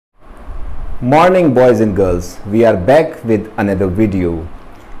Morning boys and girls, we are back with another video.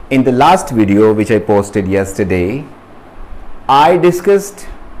 In the last video which I posted yesterday, I discussed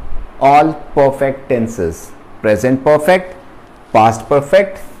all perfect tenses: present perfect, past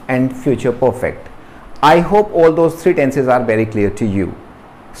perfect and future perfect. I hope all those three tenses are very clear to you.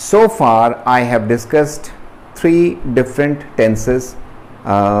 So far I have discussed three different tenses: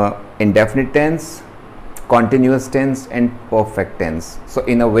 indefinite tense, continuous tense and perfect tense. So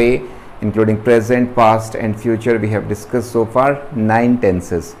in a way, including present, past and future, we have discussed so far 9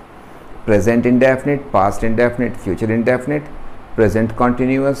 tenses: present indefinite, past indefinite, future indefinite, present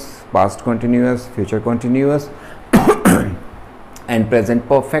continuous, past continuous, future continuous and present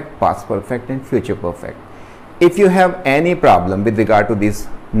perfect, past perfect and future perfect. If you have any problem with regard to these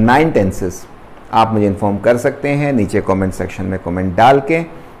 9 tenses, आप मुझे inform कर सकते हैं नीचे comment section में comment डाल के।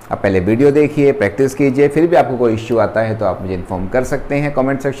 आप पहले वीडियो देखिए, प्रैक्टिस कीजिए, फिर भी आपको कोई इश्यू आता है तो आप मुझे इन्फॉर्म कर सकते हैं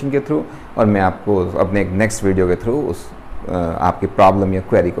कमेंट सेक्शन के थ्रू, और मैं आपको अपने नेक्स्ट वीडियो के थ्रू उस आपकी प्रॉब्लम या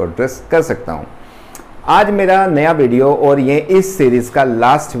क्वेरी को एड्रेस कर सकता हूं। आज मेरा नया वीडियो और ये इस सीरीज़ का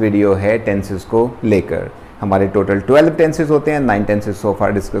लास्ट वीडियो है टेंसेस को लेकर। हमारे टोटल 12 टेंसेस होते हैं, 9 टेंसेस सो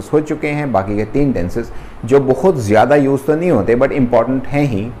फार डिस्कस हो चुके हैं, बाकी के 3 टेंसेस जो बहुत ज़्यादा यूज़ तो नहीं होते बट इम्पॉर्टेंट हैं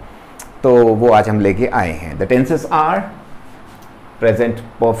ही, तो वो आज हम लेके आए हैं। The tenses are present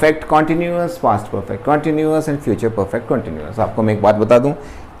perfect continuous, past perfect continuous and future perfect continuous. आपको मैं एक बात बता दूं,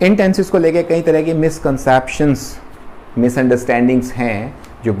 इन टेंसेस को लेके कई तरह की मिसकंसेप्शंस, मिसअंडरस्टैंडिंग्स हैं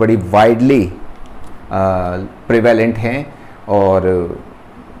जो बड़ी वाइडली प्रिवेलेंट हैं, और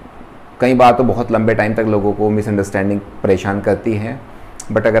कई बार तो बहुत लंबे टाइम तक लोगों को मिसअंडरस्टैंडिंग परेशान करती है।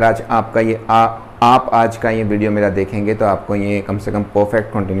 बट अगर आज आपका ये आप आज का ये वीडियो मेरा देखेंगे तो आपको ये कम से कम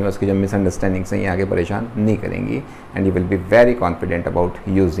परफेक्ट कॉन्टिन्यूअस की जो मिसअंडरस्टैंडिंग्स हैं ये आगे परेशान नहीं करेंगी, and you will be very confident about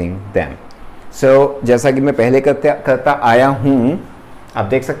using them. सो जैसा कि मैं पहले करता आया हूँ, आप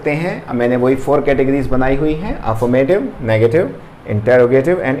देख सकते हैं मैंने वही 4 कैटेगरीज बनाई हुई हैं: affirmative, negative,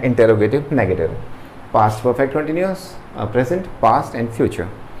 interrogative and interrogative negative, past perfect continuous, present, past and future.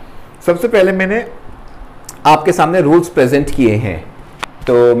 सबसे पहले मैंने आपके सामने रूल्स प्रेजेंट किए हैं,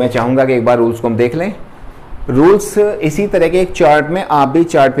 तो मैं चाहूँगा कि एक बार रूल्स को हम देख लें। रूल्स इसी तरह के एक चार्ट में आप भी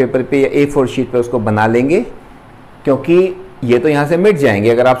चार्ट पेपर पे या A4 शीट पे उसको बना लेंगे, क्योंकि ये तो यहाँ से मिट जाएंगे।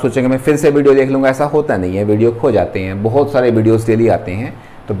 अगर आप सोचेंगे मैं फिर से वीडियो देख लूँगा, ऐसा होता नहीं है, वीडियो खो जाते हैं, बहुत सारे वीडियोस डेली आते हैं।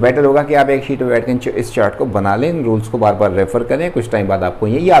 तो बेटर होगा कि आप एक शीट पर बैठ कर इस चार्ट को बना लें, रूल्स को बार बार रेफर करें, कुछ टाइम बाद आपको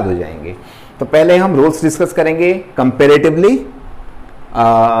ये याद हो जाएंगे। तो पहले हम रूल्स डिस्कस करेंगे comparatively,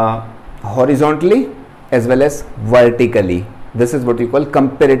 horizontally as well as vertically. This is what you call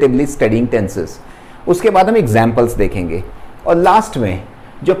comparatively studying tenses. उसके बाद हम एग्जाम्पल्स देखेंगे, और लास्ट में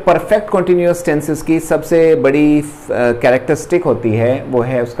जो परफेक्ट कॉन्टिन्यूअस टेंसेस की सबसे बड़ी कैरेक्टरिस्टिक होती है वो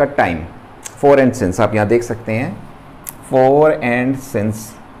है उसका टाइम। फॉर एंड सिंस आप यहाँ देख सकते हैं, for and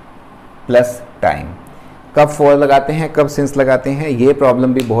since plus time. कब फॉर लगाते हैं, कब सिंस लगाते हैं, ये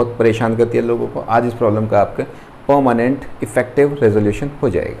प्रॉब्लम भी बहुत परेशान करती है लोगों को। आज इस प्रॉब्लम का आपका परमानेंट इफेक्टिव रेजोल्यूशन हो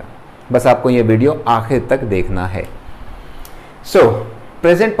जाएगा, बस आपको ये वीडियो आखिर तक देखना है। सो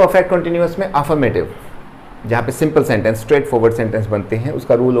प्रेजेंट परफेक्ट कॉन्टिन्यूअस में अफर्मेटिव, जहाँ पे simple sentence, straight forward sentence बनते हैं,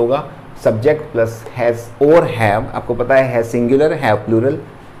 उसका रूल होगा सब्जेक्ट प्लस हैज और हैव। आपको पता है has singular, have plural,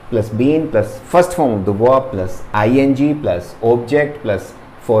 plus been plus first form of the verb plus ING plus object plus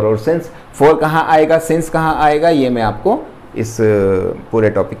for और सिंस। फॉर कहाँ आएगा, सिंस कहाँ आएगा, ये मैं आपको इस पूरे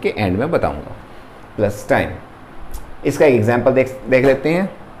टॉपिक के एंड में बताऊंगा। प्लस टाइम, इसका एक एग्जाम्पल देख लेते हैं।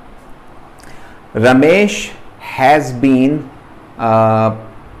 Ramesh has been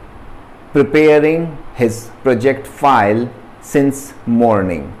preparing his project file since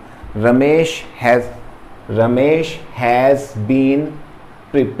morning. Ramesh has been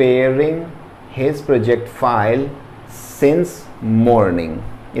preparing his project file since morning.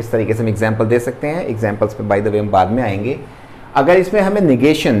 इस तरीके से हम एग्जाम्पल दे सकते हैं। एग्जाम्पल्स पे बाय द वे हम बाद में आएंगे। अगर इसमें हमें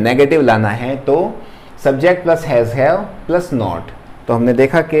निगेशन, नेगेटिव लाना है तो subject plus has, have plus not. तो हमने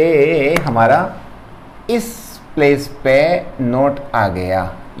देखा कि हमारा इस प्लेस पे नोट आ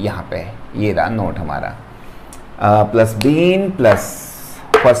गया, यहाँ पे ये रहा नोट हमारा, plus been plus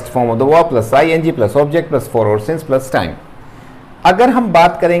first form of the verb plus ING plus object plus for और सिंस प्लस टाइम। अगर हम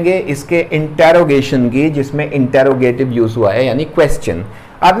बात करेंगे इसके इंटेरोगेशन की, जिसमें इंटेरोगेटिव यूज हुआ है यानी क्वेश्चन,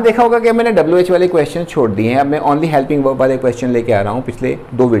 आपने देखा होगा कि मैंने WH वाले क्वेश्चन छोड़ दिए हैं। अब मैं ओनली हेल्पिंग वर्ब वाले क्वेश्चन लेके आ रहा हूँ पिछले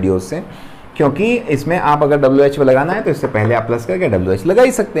 2 वीडियोज से, क्योंकि इसमें आप अगर WH लगाना है तो इससे पहले आप प्लस करके WH लगा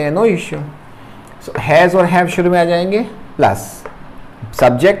ही सकते हैं, नो इश्यू। सो हैज़ और हैव शुरू में आ जाएंगे, plus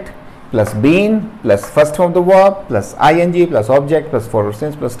subject plus been plus first form of the verb plus ING plus object plus for और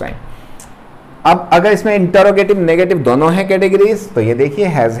सिंस प्लस टाइम। अब अगर इसमें इंटरोगेटिव नेगेटिव दोनों हैं कैटेगरीज, तो ये देखिए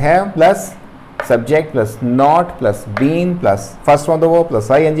has, have plus subject plus not plus been plus first of the verb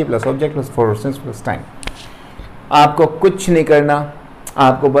plus ING plus object plus four since plus time. आपको कुछ नहीं करना,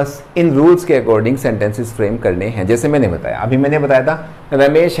 आपको बस इन रूल्स के अकॉर्डिंग सेंटेंसेस फ्रेम करने हैं। जैसे मैंने बताया, अभी मैंने बताया था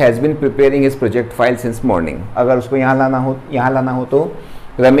Ramesh has been preparing his project file since morning. अगर उसको यहाँ लाना हो तो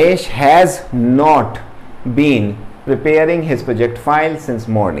Ramesh has not been preparing his project file since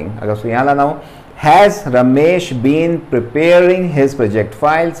morning. अगर उसको यहाँ लाना हो, has Ramesh been preparing his project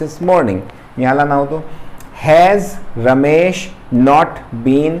file since morning. यहाँ लाना हो तो has Ramesh not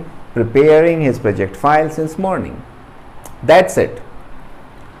been preparing his project file since morning. That's it.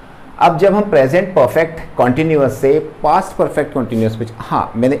 अब जब हम प्रेजेंट परफेक्ट कॉन्टिन्यूअस से पास्ट परफेक्ट कॉन्टिन्यूअस पे,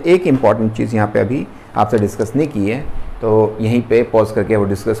 हाँ मैंने एक इंपॉर्टेंट चीज़ यहाँ पे अभी आपसे डिस्कस नहीं की है, तो यहीं पे पॉज करके वो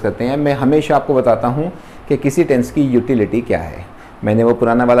डिस्कस करते हैं। मैं हमेशा आपको बताता हूँ कि किसी टेंस की यूटिलिटी क्या है। मैंने वो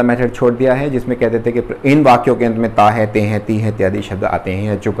पुराना वाला मेथड छोड़ दिया है जिसमें कहते थे कि इन वाक्यों के अंत में ता है, ते हैं, ती है इत्यादि शब्द आते हैं,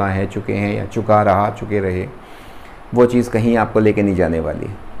 या चुका है, चुके हैं, या चुका रहा, चुके रहे। वो चीज़ कहीं आपको लेके नहीं जाने वाली।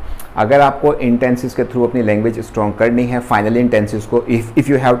 अगर आपको इंटेंसेस के थ्रू अपनी लैंग्वेज स्ट्रॉन्ग करनी है, फाइनली इंटेंसेस को if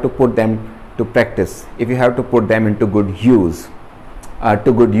you have to put them to practice, if you have to put them into good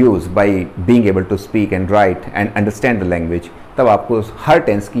use by being able to speak and right and understand the language, तब आपको हर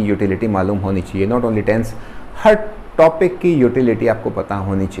tense की utility मालूम होनी चाहिए। Not only tense, her topic की utility आपको पता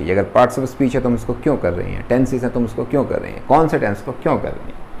होनी चाहिए। अगर पार्ट्स ऑफ स्पीच है तुम उसको क्यों कर रही हैं, टेंसेस हैं तुम उसको क्यों कर रही हैं, कौन से टेंस को क्यों कर रही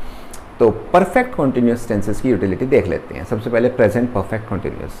हैं। तो परफेक्ट कॉन्टिन्यूअस टेंसेस की यूटिलिटी देख लेते हैं। सबसे पहले प्रेजेंट परफेक्ट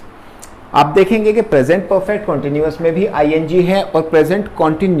कॉन्टिन्यूअस। आप देखेंगे कि प्रेजेंट परफेक्ट कॉन्टिन्यूअस में भी आईएनजी है और प्रेजेंट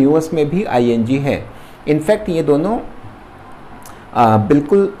कॉन्टिन्यूअस में भी आईएनजी है। इनफैक्ट ये दोनों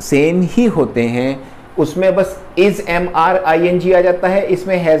बिल्कुल सेम ही होते हैं। उसमें बस इज एम आर आईएनजी आ जाता है,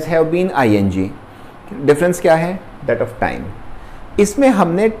 इसमें has have been ING. Difference क्या है? That of time. इसमें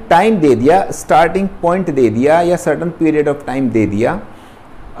हमने टाइम दे दिया, स्टार्टिंग पॉइंट दे दिया या सर्टन पीरियड ऑफ टाइम दे दिया।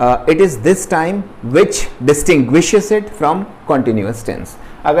 It is this time which distinguishes it from continuous tense.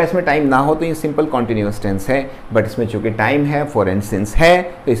 अगर इसमें टाइम ना हो तो ये सिंपल कॉन्टिन्यूअस टेंस है, बट इसमें चूंकि टाइम है, फॉर एंड सिंस है,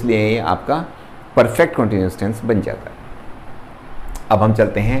 तो इसलिए ये आपका परफेक्ट कॉन्टिन्यूअस टेंस बन जाता है। अब हम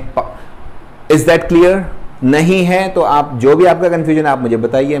चलते हैं, इज दैट क्लियर? नहीं है तो आप जो भी आपका कंफ्यूजन आप मुझे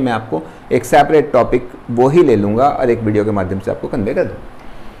बताइए, मैं आपको एक सेपरेट टॉपिक वो ही ले लूँगा और एक वीडियो के माध्यम से आपको कन्वे कर दूँ।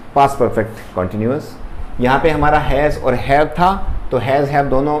 पास्ट परफेक्ट कॉन्टिन्यूअस, यहाँ पे हमारा हैज़ और हैव था, तो हैज़ हैव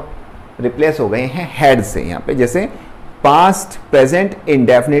दोनों रिप्लेस हो गए हैं हैड से। यहाँ पे जैसे past present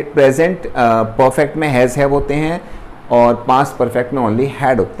indefinite, present perfect में हैज़ हैव होते हैं और पास्ट परफेक्ट में ओनली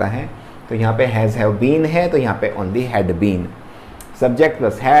हैड होता है। तो यहाँ पे हैज़ हैव बीन है, तो यहाँ पे only had been. Subject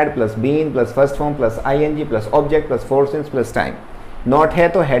plus had plus been plus first form plus ING plus object plus four since plus time. Not है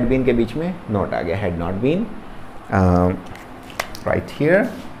तो हैड बीन के बीच में नॉट आ गया, had not been right here.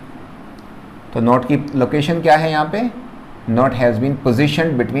 तो नॉट की लोकेशन क्या है यहाँ पे? Not has been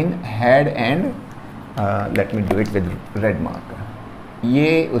पोजिशन्ड between had and let me do it with red marker.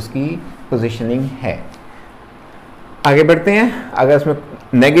 ये उसकी पोजिशनिंग है। आगे बढ़ते हैं। अगर इसमें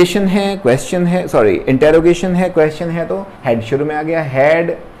नेगेशन है, क्वेश्चन है, सॉरी इंटेरोगेशन है, क्वेश्चन है, तो हैड शुरू में आ गया।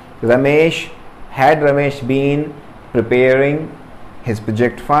 Had Ramesh been preparing his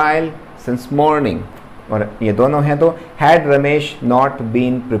project file since morning, और ये दोनों हैं तो had Ramesh not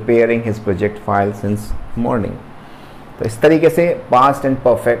been preparing his project file since morning. तो इस तरीके से past and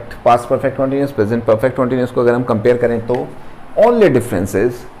perfect, past perfect continuous, present perfect continuous को अगर हम कंपेयर करें तो only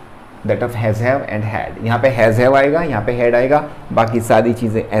differences that of has have and had. यहाँ पे हैज़ हैव आएगा, यहाँ पे हैड आएगा, बाकी सारी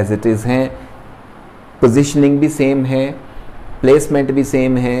चीज़ें एज इट इज़ हैं। पोजिशनिंग भी सेम है, प्लेसमेंट भी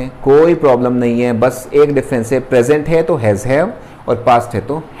सेम है, कोई प्रॉब्लम नहीं है। बस एक डिफरेंस है, प्रेजेंट है तो हैज़ हैव और पास्ट है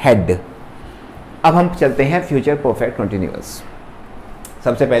तो हैड। अब हम चलते हैं फ्यूचर परफेक्ट कॉन्टिन्यूअस।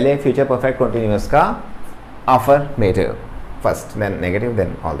 सबसे पहले फ्यूचर परफेक्ट कॉन्टिन्यूअस का affirmative first, then negative,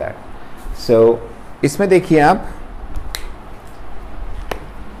 then all that. So इसमें देखिए आप,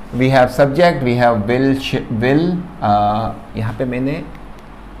 we have subject, we have will यहाँ पे मैंने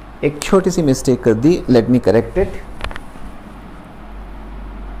एक छोटी सी मिस्टेक कर दी, let me correct it.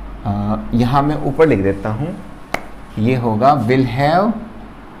 यहाँ मैं ऊपर लिख देता हूँ, ये होगा will have,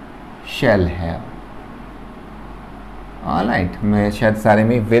 shall have. Alright, मैं शायद सारे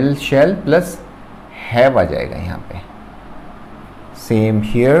में will, shall plus हैव आ जाएगा यहाँ पे। Same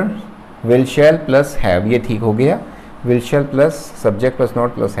here, will shell plus have, ये ठीक हो गया। Will shell plus subject plus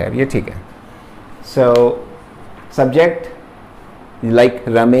not plus have, ये ठीक है। So subject like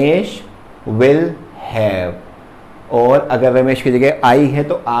Ramesh will have, और अगर रमेश की जगह आई है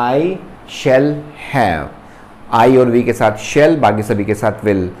तो आई शैल हैव। आई और वी के साथ शैल, बाकी सभी के साथ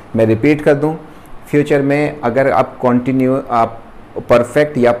विल। मैं रिपीट कर दूं, फ्यूचर में अगर आप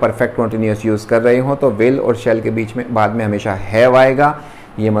परफेक्ट या परफेक्ट कॉन्टिन्यूअस यूज़ कर रहे हो तो विल और शैल के बीच में बाद में हमेशा हैव आएगा।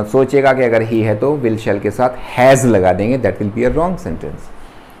 ये मत सोचिएगा कि अगर ही है तो विल शैल के साथ हैज़ लगा देंगे, that will be a wrong sentence.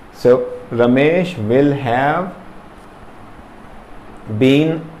 So Ramesh will have been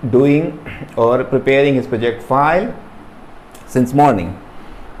doing or preparing his project file since morning.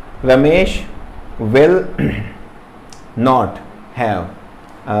 Ramesh will not have,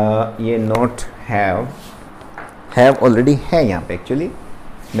 ये not have already है यहाँ पे. एक्चुअली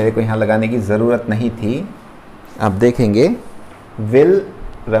मेरे को यहाँ लगाने की ज़रूरत नहीं थी. आप देखेंगे will,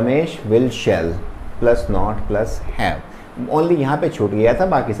 Ramesh will shall plus not plus have, only यहाँ पे छूट गया था,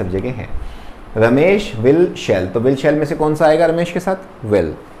 बाकी सब जगह है. रमेश विल शैल, तो विल शैल में से कौन सा आएगा रमेश के साथ?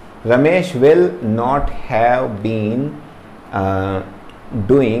 Will. Ramesh will not have been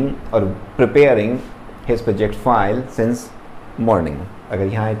doing और preparing his project file since morning. अगर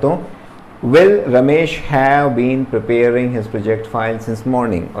यहाँ है तो will Ramesh have been preparing his project file since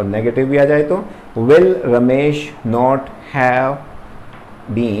morning, और नेगेटिव भी आ जाए तो will Ramesh not have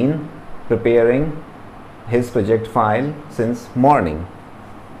been preparing his project file since morning.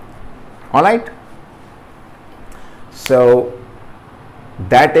 All right, so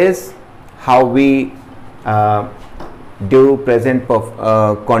that is how we do present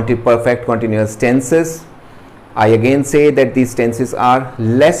perfect continuous tenses. I again say that these tenses are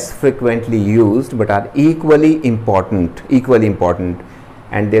less frequently used but are equally important,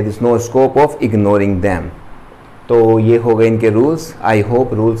 and there is no scope of ignoring them. तो ये हो गए इनके rules. I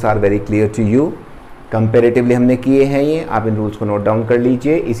hope rules are very clear to you. Comparatively हमने किए हैं ये, आप इन रूल्स को नोट डाउन कर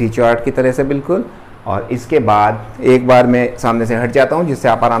लीजिए इसी चार्ट की तरह से बिल्कुल. और इसके बाद एक बार मैं सामने से हट जाता हूँ जिससे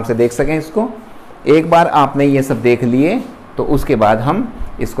आप आराम से देख सकें इसको. एक बार आपने ये सब देख लिए तो उसके बाद हम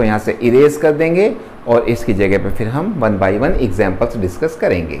इसको यहाँ से इरेज कर देंगे और इसकी जगह पे फिर हम one by one examples discuss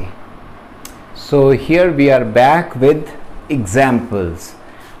करेंगे. So here we are back with examples.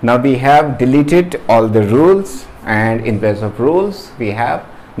 Now we have deleted all the rules and in place of rules we have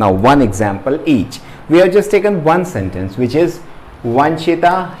now one example each. We have just taken one sentence, which is Vanchita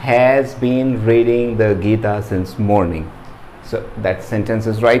has been reading the Gita since morning. So that sentence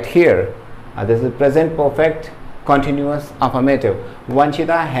is right here. This is present perfect continuous affirmative.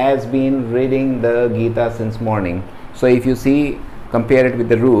 Vanchita has been reading the Gita since morning. So if you see, compare it with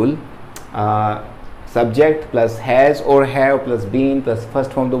the rule, subject plus has or have plus been plus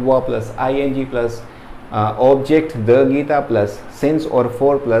first form the verb plus ing plus object the Gita plus since or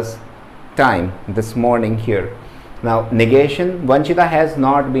for plus time this morning here. Now negation, Vanchita has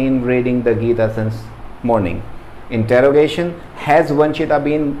not been reading the Gita since morning. Interrogation, has Vanchita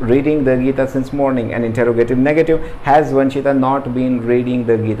been reading the Gita since morning? And interrogative negative, has Vanchita not been reading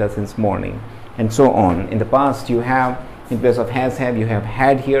the Gita since morning? And so on. In the past you have, in place of has have, you have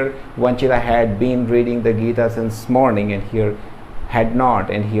had here. Vanchita had been reading the Gita since morning, and here had not,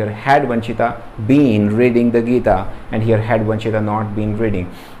 and here had Vanchita been reading the Gita, and here had Vanchita not been reading.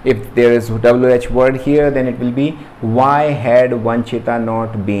 If there is WH word here, then it will be why had Vanchita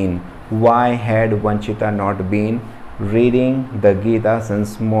not been? Why had Vanchita not been reading the Gita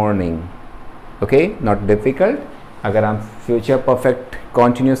since morning? Okay, not difficult. अगर हम future perfect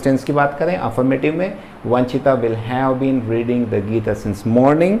continuous tense की बात करें affirmative में, Vanchita will have been reading the Gita since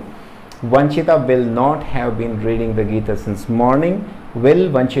morning. Vanchita will not have been reading the Gita since morning. Will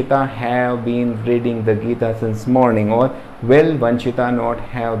Vanchita have been reading the Gita since morning? Or will Vanchita not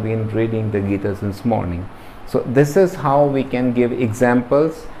have been reading the Gita since morning? So this is how we can give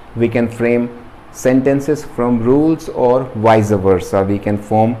examples. We can frame sentences from rules, or vice versa. We can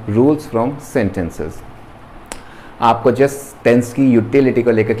form rules from sentences. आपको just tense की utility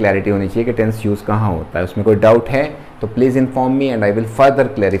को लेकर clarity होनी चाहिए कि tense use कहाँ होता है. उसमें कोई डाउट है तो please inform me and I will further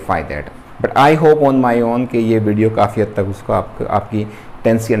clarify that. But I hope on my own कि ये वीडियो काफ़ी हद तक उसको आपकी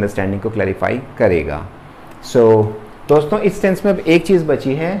टेंस की अंडरस्टैंडिंग को क्लैरिफाई करेगा. सो दोस्तों, इस टेंस में अब एक चीज़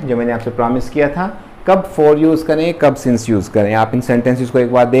बची है जो मैंने आपसे प्रॉमिस किया था, कब फॉर यूज़ करें, कब सिंस यूज़ करें. आप इन सेंटेंसेस को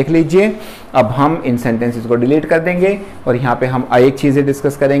एक बार देख लीजिए. अब हम इन सेंटेंसेस को डिलीट कर देंगे और यहाँ पे हम एक चीज़ें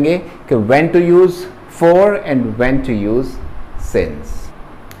डिस्कस करेंगे कि when to use for and when to use since.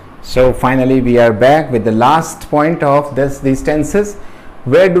 So finally we are back with the last point of these tenses.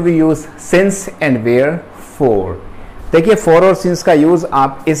 Where do we use since and where for? देखिए for और since का use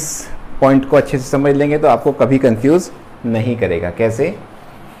आप इस point को अच्छे से समझ लेंगे तो आपको कभी कंफ्यूज नहीं करेगा. कैसे?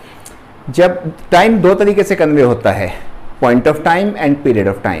 जब टाइम दो तरीके से कन्वे होता है, point of time and period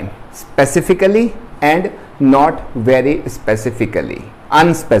of time, specifically and not very specifically,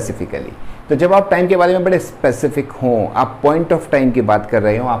 अनस्पेसिफिकली. तो जब आप टाइम के बारे में बड़े स्पेसिफिक हों, आप पॉइंट ऑफ टाइम की बात कर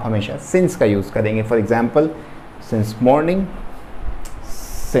रहे हो, आप हमेशा सिंस का यूज़ करेंगे. For example, since morning,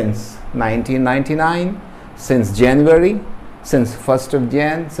 since 1999, since January, since 1st of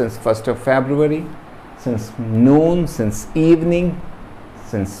Jan, since 1st of February, since Noon, since evening,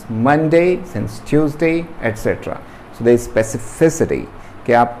 since Monday, since Tuesday, etc. So there is specificity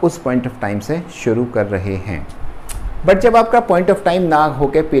कि आप उस पॉइंट ऑफ टाइम से शुरू कर रहे हैं. But जब आपका पॉइंट ऑफ टाइम ना हो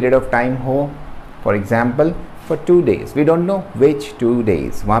के पीरियड ऑफ टाइम हो, for example for 2 days, we don't know which 2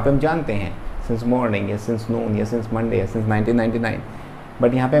 days, वहाँ पे हम जानते हैं सिंस मॉर्निंग या सिंस नून या सिंस मंडे या सिंस 1999,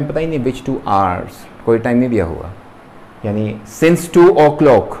 बट यहाँ पे हम पता ही नहीं विच 2 hours, कोई टाइम नहीं दिया हुआ. यानी सिंस 2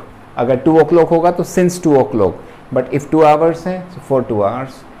 o'clock, अगर 2 o'clock होगा तो since 2 o'clock, but if 2 hours है so for 2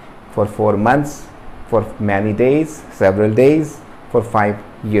 hours, for 4 months, for many days, several days, for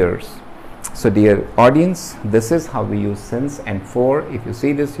 5 years. So dear audience, this is how we use since and for. If you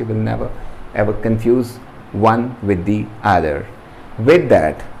see this, you will never ever confuse one with the other. With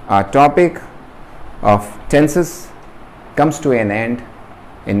that, our topic of tenses comes to an end,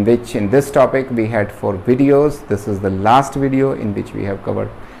 in which in this topic we had 4 videos. This is the last video in which we have covered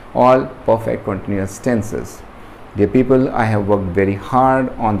all perfect continuous tenses. Dear people, I have worked very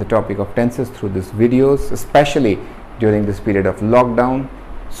hard on the topic of tenses through these videos, especially during this period of lockdown,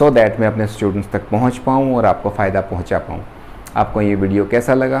 so that मैं अपने students तक पहुंच पाऊं और आपको फ़ायदा पहुंचा पाऊं. आपको ये वीडियो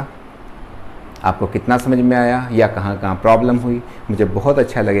कैसा लगा, आपको कितना समझ में आया या कहाँ कहाँ प्रॉब्लम हुई, मुझे बहुत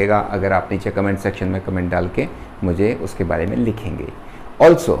अच्छा लगेगा अगर आप नीचे कमेंट सेक्शन में कमेंट डाल के मुझे उसके बारे में लिखेंगे.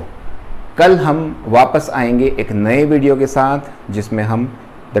 ऑल्सो कल हम वापस आएंगे एक नए वीडियो के साथ, जिसमें हम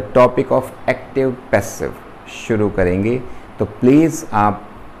the topic of active passive शुरू करेंगे. तो प्लीज़ आप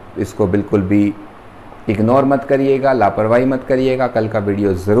इसको बिल्कुल भी इग्नोर मत करिएगा, लापरवाही मत करिएगा. कल का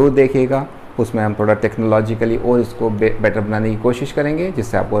वीडियो ज़रूर देखिएगा, उसमें हम थोड़ा टेक्नोलॉजिकली और इसको बेटर बनाने की कोशिश करेंगे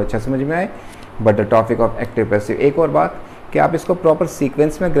जिससे आपको अच्छा समझ में आए. But the topic of active passive, एक और बात कि आप इसको प्रॉपर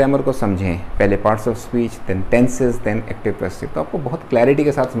सीक्वेंस में ग्रामर को समझें, पहले parts of speech, then tenses, then active passive, तो आपको बहुत क्लैरिटी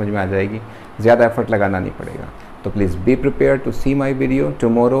के साथ समझ में आ जाएगी, ज़्यादा एफर्ट लगाना नहीं पड़ेगा. तो please be prepare to C my video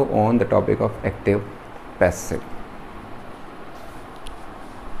tomorrow on the topic of active passive.